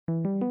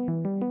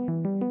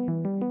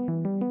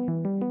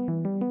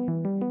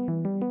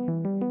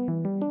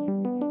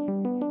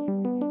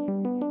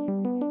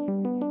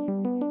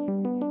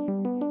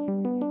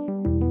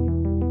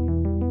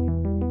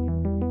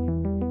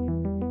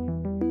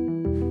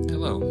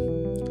Hello,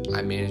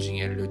 I'm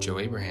Managing Editor Joe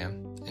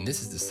Abraham, and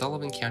this is the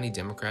Sullivan County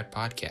Democrat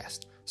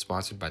Podcast,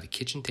 sponsored by the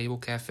Kitchen Table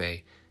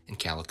Cafe in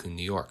Callicoon,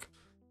 New York.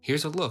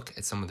 Here's a look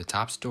at some of the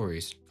top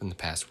stories from the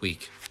past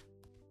week.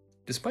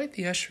 Despite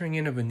the ushering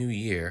in of a new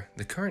year,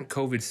 the current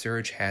COVID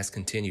surge has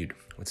continued,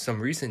 with some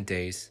recent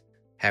days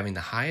having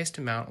the highest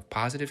amount of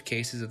positive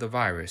cases of the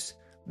virus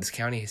this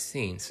county has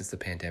seen since the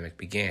pandemic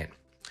began.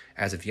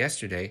 As of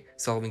yesterday,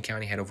 Sullivan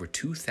County had over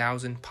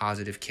 2,000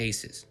 positive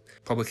cases.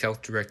 Public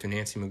Health Director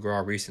Nancy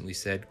McGraw recently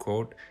said,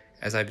 quote,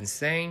 "As I've been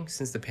saying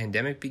since the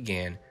pandemic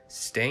began,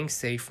 staying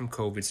safe from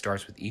COVID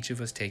starts with each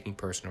of us taking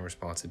personal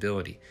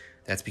responsibility.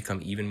 That's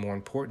become even more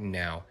important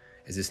now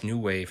as this new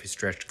wave has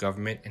stretched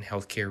government and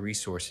healthcare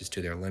resources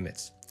to their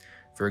limits.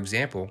 For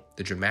example,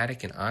 the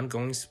dramatic and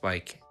ongoing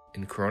spike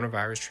in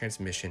coronavirus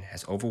transmission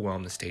has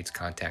overwhelmed the state's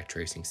contact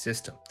tracing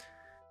system,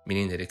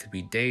 meaning that it could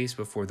be days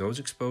before those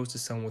exposed to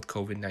someone with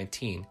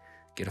COVID-19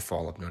 get a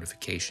follow-up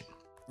notification."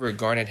 Over at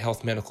Garnet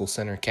Health Medical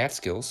Center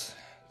Catskills,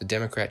 the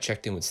Democrat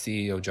checked in with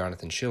CEO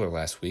Jonathan Schiller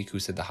last week, who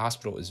said the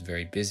hospital is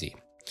very busy.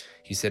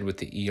 He said with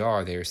the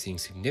ER, they are seeing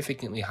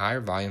significantly higher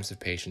volumes of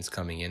patients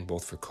coming in,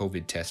 both for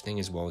COVID testing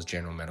as well as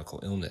general medical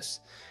illness.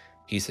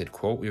 He said,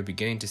 quote, "We are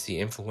beginning to see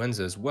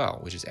influenza as well,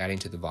 which is adding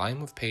to the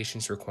volume of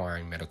patients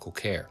requiring medical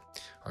care.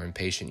 Our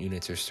inpatient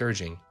units are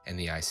surging, and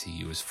the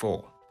ICU is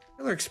full."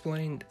 Schiller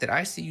explained that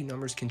ICU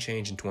numbers can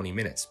change in 20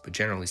 minutes, but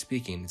generally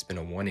speaking, it's been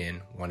a one in,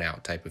 one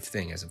out type of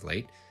thing as of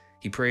late.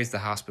 He praised the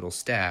hospital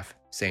staff,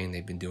 saying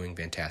they've been doing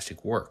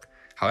fantastic work.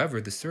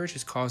 However, the surge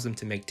has caused them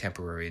to make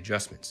temporary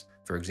adjustments.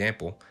 For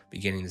example,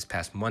 beginning this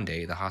past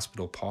Monday, the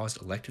hospital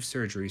paused elective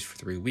surgeries for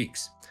 3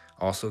 weeks.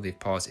 Also, they've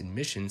paused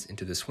admissions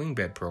into the swing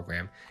bed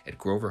program at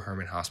Grover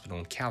Herman Hospital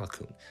in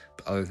Callicoon.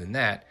 But other than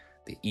that,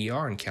 the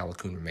ER in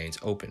Callicoon remains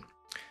open.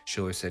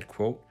 Schiller said,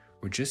 quote,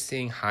 "We're just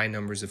seeing high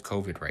numbers of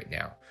COVID right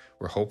now.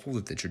 We're hopeful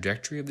that the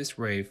trajectory of this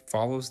wave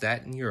follows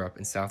that in Europe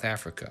and South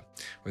Africa,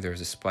 where there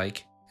is a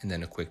spike and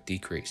then a quick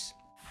decrease."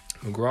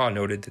 McGraw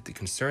noted that the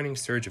concerning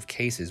surge of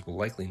cases will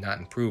likely not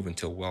improve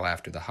until well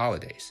after the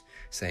holidays,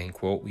 saying,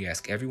 quote, "We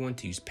ask everyone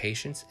to use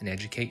patience and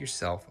educate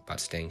yourself about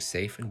staying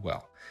safe and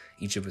well.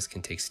 Each of us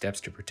can take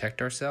steps to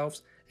protect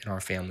ourselves and our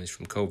families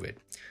from COVID,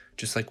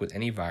 just like with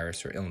any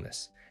virus or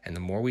illness. And the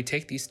more we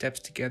take these steps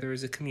together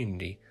as a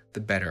community, the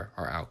better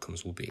our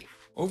outcomes will be."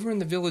 Over in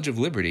the Village of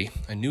Liberty,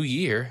 a new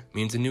year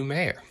means a new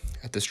mayor.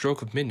 At the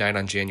stroke of midnight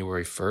on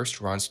January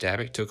 1st, Ron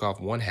Stabick took off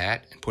one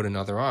hat and put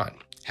another on.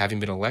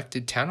 Having been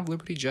elected Town of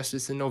Liberty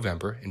Justice in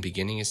November and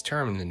beginning his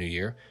term in the new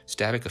year,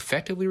 Stabick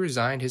effectively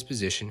resigned his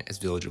position as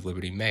Village of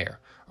Liberty mayor,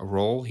 a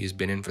role he has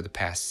been in for the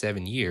past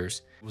 7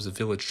 years. He was a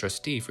village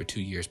trustee for 2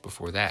 years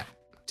before that.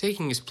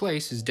 Taking his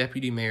place is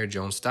Deputy Mayor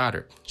Joan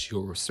Stoddard. She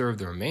will serve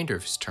the remainder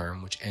of his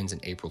term, which ends in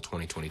April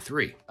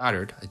 2023.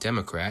 Stoddard, a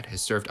Democrat,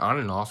 has served on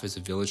and off as a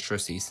village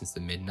trustee since the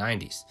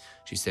mid-90s.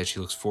 She said she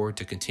looks forward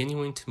to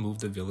continuing to move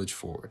the village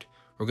forward.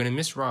 "We're going to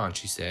miss Ron,"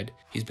 she said.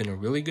 "He's been a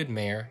really good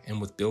mayor, and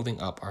with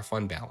building up our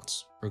fund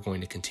balance, we're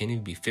going to continue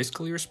to be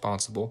fiscally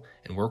responsible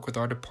and work with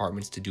our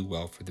departments to do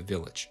well for the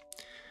village."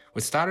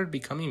 With Stoddard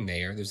becoming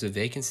mayor, there's a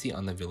vacancy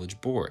on the village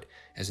board,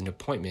 as an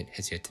appointment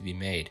has yet to be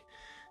made.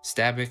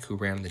 Stabick, who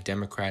ran on the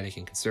Democratic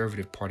and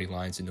Conservative Party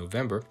lines in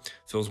November,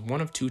 fills one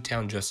of 2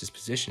 town justice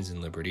positions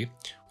in Liberty,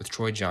 with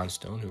Troy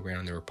Johnstone, who ran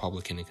on the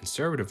Republican and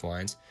Conservative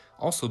lines,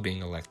 also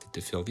being elected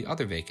to fill the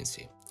other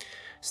vacancy.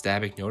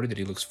 Stabick noted that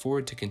he looks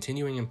forward to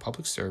continuing in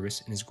public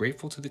service and is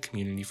grateful to the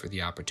community for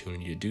the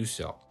opportunity to do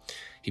so.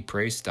 He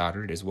praised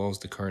Stoddard as well as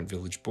the current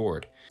village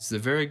board. "This is a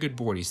very good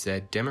board," he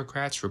said.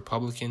 "Democrats,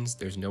 Republicans,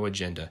 there's no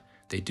agenda.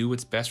 They do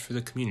what's best for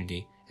the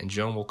community, and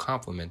Joan will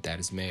complement that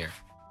as mayor."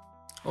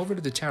 Over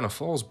to the town of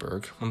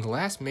Fallsburg, one of the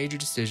last major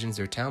decisions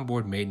their town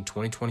board made in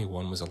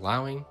 2021 was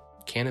allowing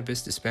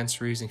cannabis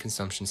dispensaries and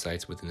consumption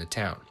sites within the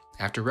town.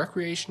 After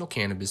recreational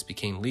cannabis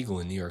became legal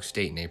in New York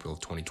State in April of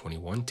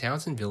 2021,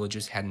 towns and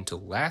villages had until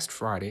last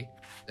Friday,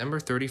 December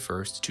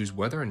 31st, to choose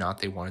whether or not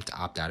they wanted to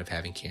opt out of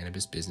having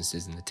cannabis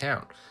businesses in the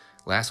town.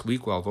 Last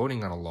week, while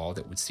voting on a law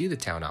that would see the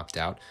town opt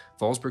out,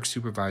 Fallsburg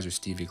Supervisor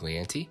Steve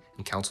Viglianti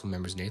and Council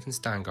members Nathan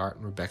Steingart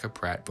and Rebecca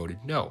Pratt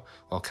voted no,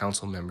 while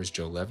Council members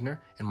Joe Levner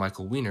and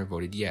Michael Weiner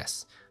voted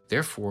yes.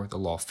 Therefore, the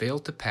law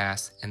failed to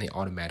pass and they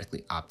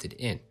automatically opted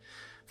in.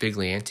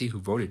 Viglianti, who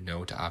voted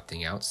no to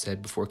opting out,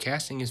 said before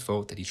casting his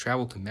vote that he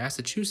traveled to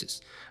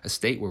Massachusetts, a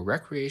state where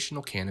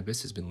recreational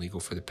cannabis has been legal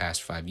for the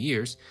past 5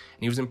 years,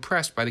 and he was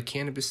impressed by the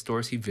cannabis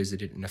stores he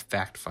visited in a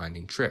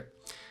fact-finding trip.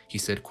 He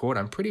said, quote,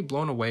 "I'm pretty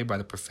blown away by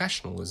the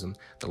professionalism,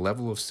 the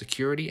level of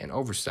security, and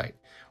oversight.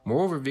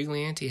 Moreover,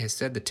 Viglianti has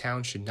said the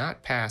town should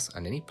not pass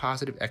on any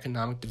positive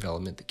economic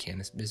development that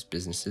cannabis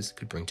businesses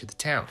could bring to the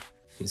town."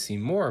 You can see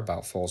more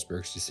about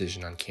Fallsburg's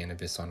decision on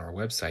cannabis on our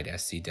website,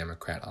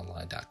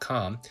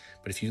 scdemocratonline.com,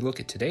 but if you look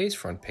at today's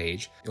front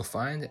page, you'll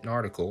find an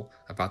article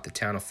about the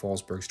town of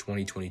Fallsburg's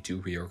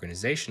 2022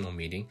 reorganizational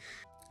meeting,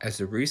 as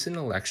the recent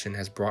election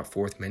has brought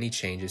forth many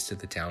changes to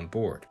the town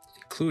board,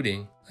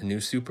 including a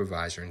new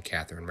supervisor in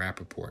Catherine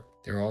Rappaport.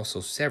 There are also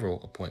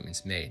several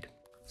appointments made.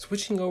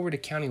 Switching over to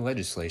county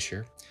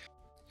legislature,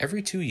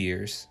 every 2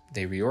 years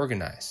they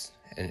reorganize,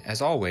 and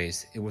as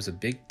always, it was a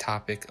big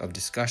topic of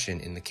discussion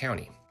in the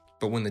county.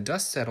 But when the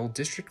dust settled,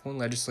 District 1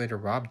 legislator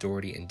Rob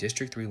Doherty and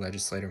District 3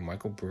 legislator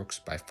Michael Brooks,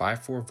 by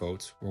 5-4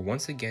 votes, were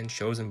once again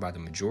chosen by the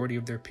majority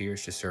of their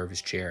peers to serve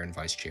as chair and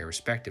vice chair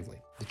respectively.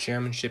 The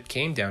chairmanship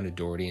came down to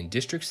Doherty and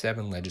District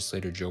 7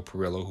 legislator Joe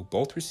Perillo, who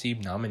both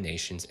received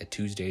nominations at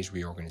Tuesday's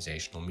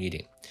reorganizational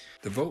meeting.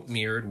 The vote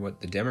mirrored what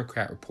the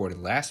Democrat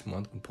reported last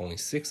month when polling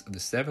 6 of the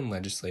 7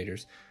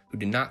 legislators who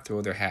did not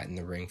throw their hat in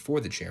the ring for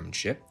the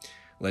chairmanship.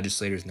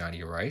 Legislators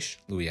Nadia Reich,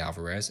 Louis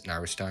Alvarez, and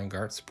Ira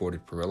Steingart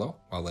supported Perillo,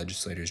 while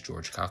legislators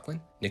George Conklin,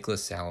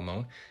 Nicholas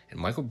Salomone, and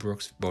Michael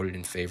Brooks voted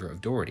in favor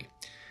of Doherty.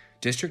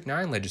 District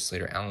 9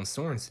 legislator Alan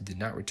Sorensen did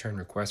not return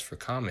requests for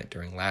comment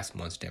during last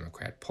month's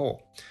Democrat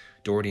poll.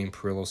 Doherty and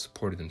Perillo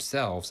supported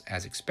themselves,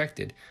 as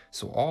expected,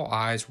 so all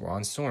eyes were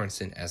on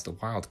Sorensen as the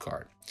wild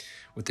card.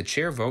 With the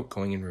chair vote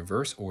going in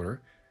reverse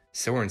order,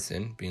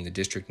 Sorensen, being the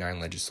District 9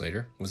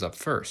 legislator, was up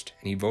first,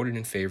 and he voted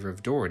in favor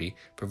of Doherty,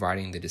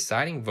 providing the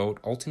deciding vote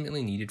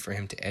ultimately needed for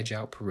him to edge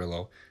out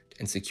Perillo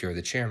and secure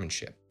the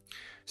chairmanship.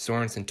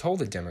 Sorensen told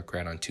the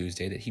Democrat on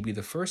Tuesday that he'd be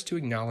the first to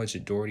acknowledge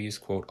that Doherty is,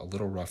 quote, a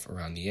little rough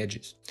around the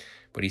edges,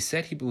 but he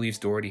said he believes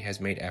Doherty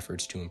has made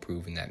efforts to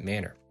improve in that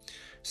manner.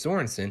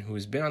 Sorensen, who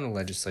has been on the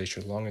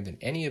legislature longer than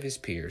any of his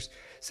peers,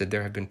 said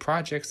there have been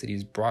projects that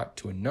he's brought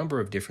to a number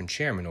of different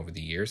chairmen over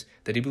the years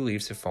that he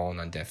believes have fallen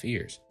on deaf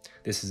ears.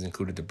 This has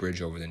included the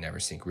bridge over the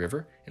Neversink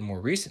River, and more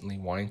recently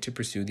wanting to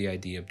pursue the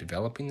idea of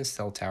developing the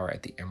cell tower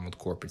at the Emerald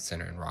Corporate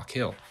Center in Rock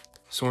Hill.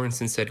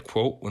 Sorensen said,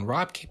 quote, when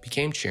Rob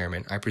became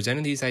chairman, I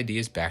presented these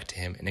ideas back to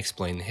him and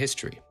explained the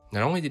history.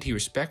 Not only did he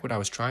respect what I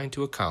was trying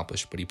to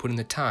accomplish, but he put in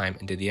the time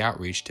and did the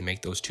outreach to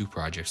make those 2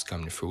 projects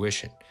come to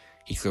fruition.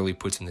 He clearly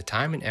puts in the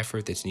time and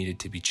effort that's needed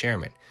to be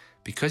chairman.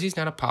 Because he's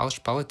not a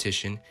polished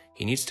politician,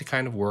 he needs to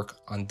kind of work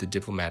on the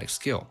diplomatic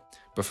skill.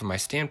 But from my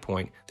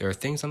standpoint, there are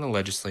things on the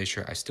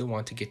legislature I still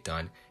want to get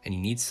done, and you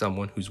need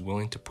someone who's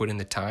willing to put in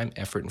the time,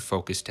 effort, and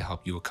focus to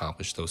help you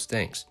accomplish those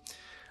things.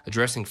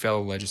 Addressing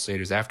fellow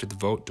legislators after the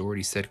vote,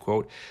 Doherty said,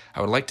 quote,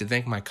 I would like to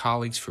thank my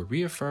colleagues for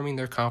reaffirming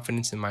their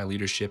confidence in my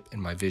leadership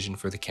and my vision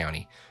for the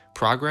county.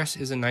 Progress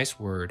is a nice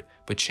word,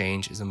 but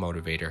change is a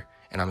motivator,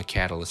 and I'm a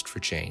catalyst for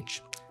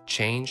change.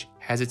 Change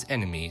has its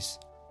enemies.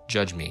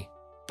 Judge me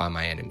by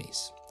my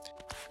enemies.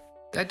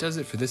 That does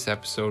it for this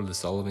episode of the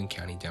Sullivan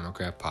County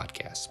Democrat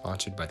Podcast,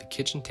 sponsored by the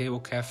Kitchen Table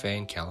Cafe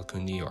in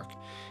Callicoon, New York.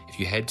 If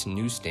you head to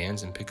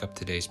newsstands and pick up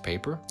today's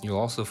paper, you'll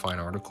also find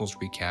articles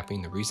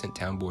recapping the recent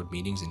town board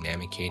meetings in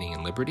Mamakating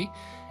and Liberty,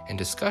 and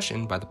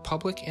discussion by the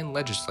public and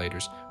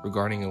legislators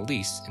regarding a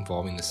lease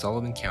involving the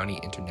Sullivan County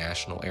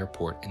International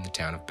Airport in the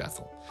town of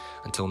Bethel.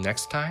 Until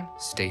next time,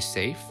 stay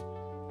safe,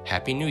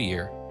 Happy New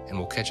Year, and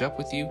we'll catch up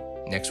with you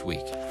next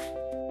week.